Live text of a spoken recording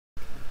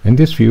In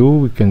this view,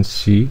 we can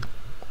see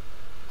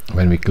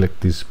when we click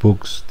these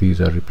books, these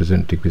are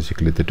representing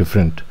basically the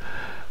different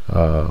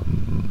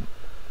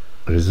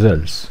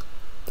results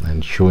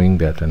and showing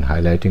that and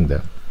highlighting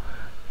them.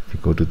 If you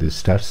go to the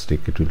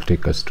statistic, it will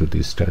take us to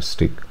the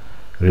statistic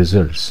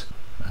results.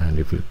 And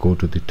if we go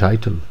to the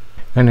title,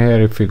 and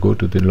here if we go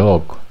to the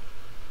log,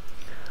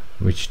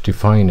 which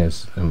define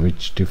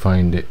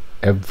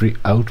every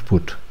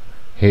output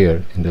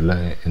here in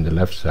the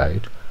left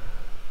side,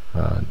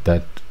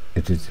 that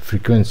it is the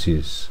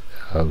frequencies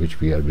which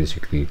we are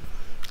basically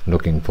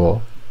looking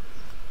for,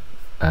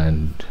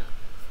 and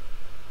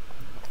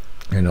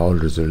all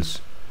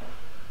results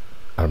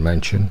are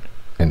mentioned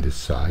in this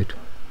side.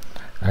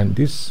 And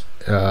this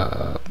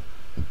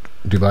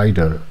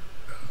divider,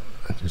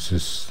 this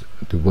is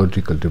the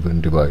vertical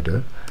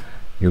divider.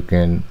 You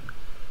can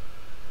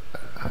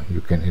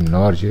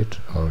enlarge it,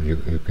 or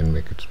you can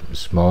make it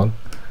small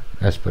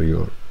as per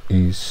your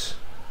ease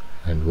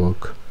and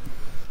work.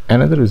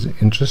 Another is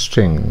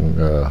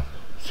interesting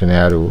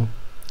scenario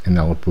in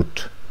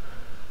output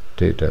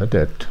data,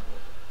 that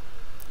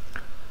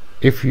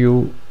if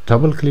you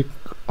double click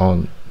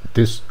on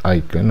this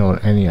icon or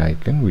any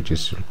icon which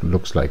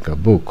looks like a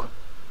book,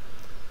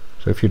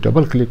 so if you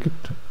double click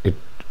it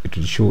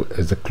will show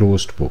as a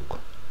closed book.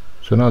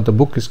 So now the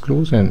book is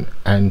closed,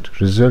 and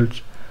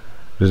results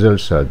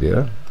are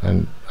there,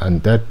 and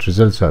that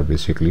results are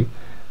basically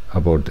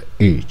about the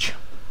age,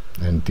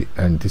 and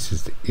this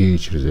is the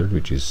age result,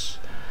 which is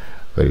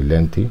very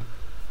lengthy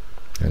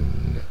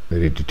and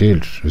very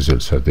detailed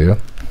results are there.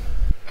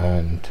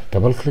 And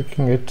double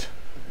clicking it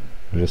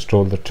will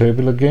restore the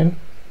table again,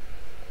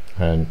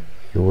 and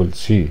you will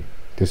see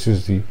this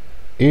is the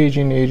age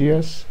in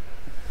areas.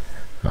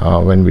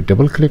 When we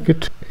double click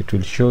it, it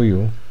will show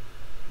you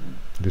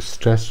the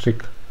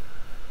statistic,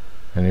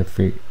 and if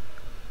we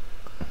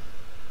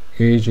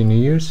age in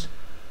years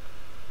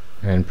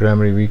and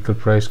primary vehicle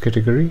price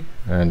category,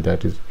 and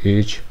that is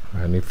age.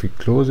 And if we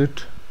close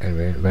it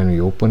and when we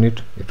open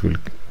it, it will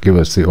give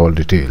us the all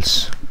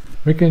details.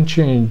 We can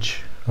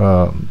change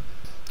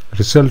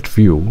result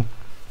view,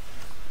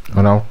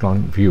 an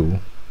outline view,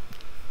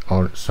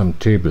 or some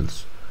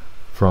tables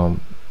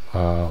from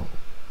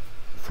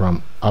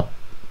up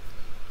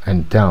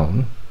and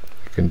down.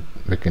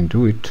 We can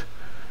do it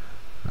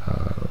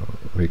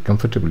very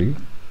comfortably.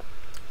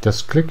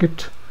 Just click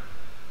it,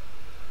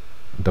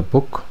 the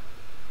book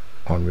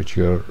on which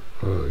you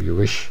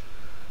wish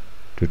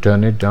to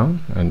turn it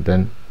down, and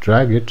then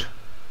drag it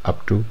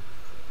up to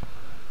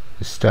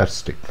the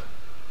statistic,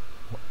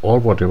 or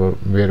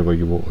wherever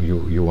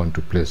you want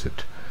to place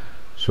it.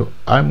 So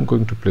I'm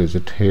going to place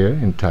it here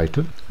in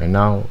title. And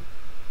now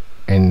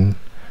in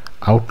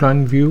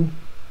outline view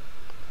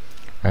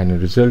and in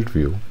result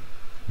view,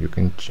 you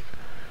can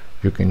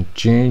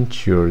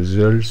change your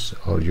results,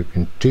 or you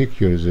can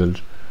take your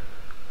result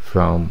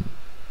from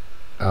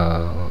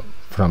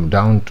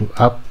down to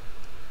up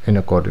in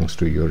accordance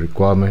to your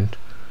requirement,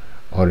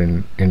 or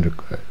in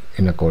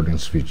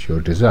accordance with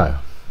your desire.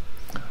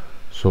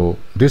 So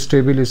this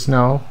table is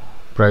now,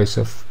 price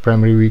of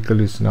primary vehicle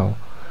is now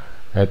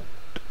at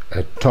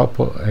top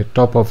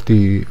of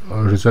the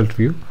result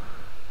view.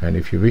 And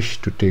if you wish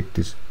to take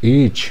this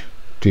age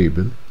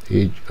table,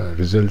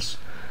 results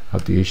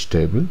of the age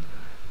table,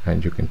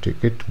 and you can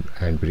take it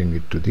and bring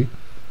it to the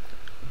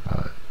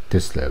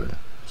this level.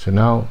 So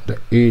now the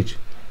age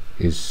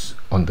is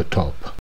on the top.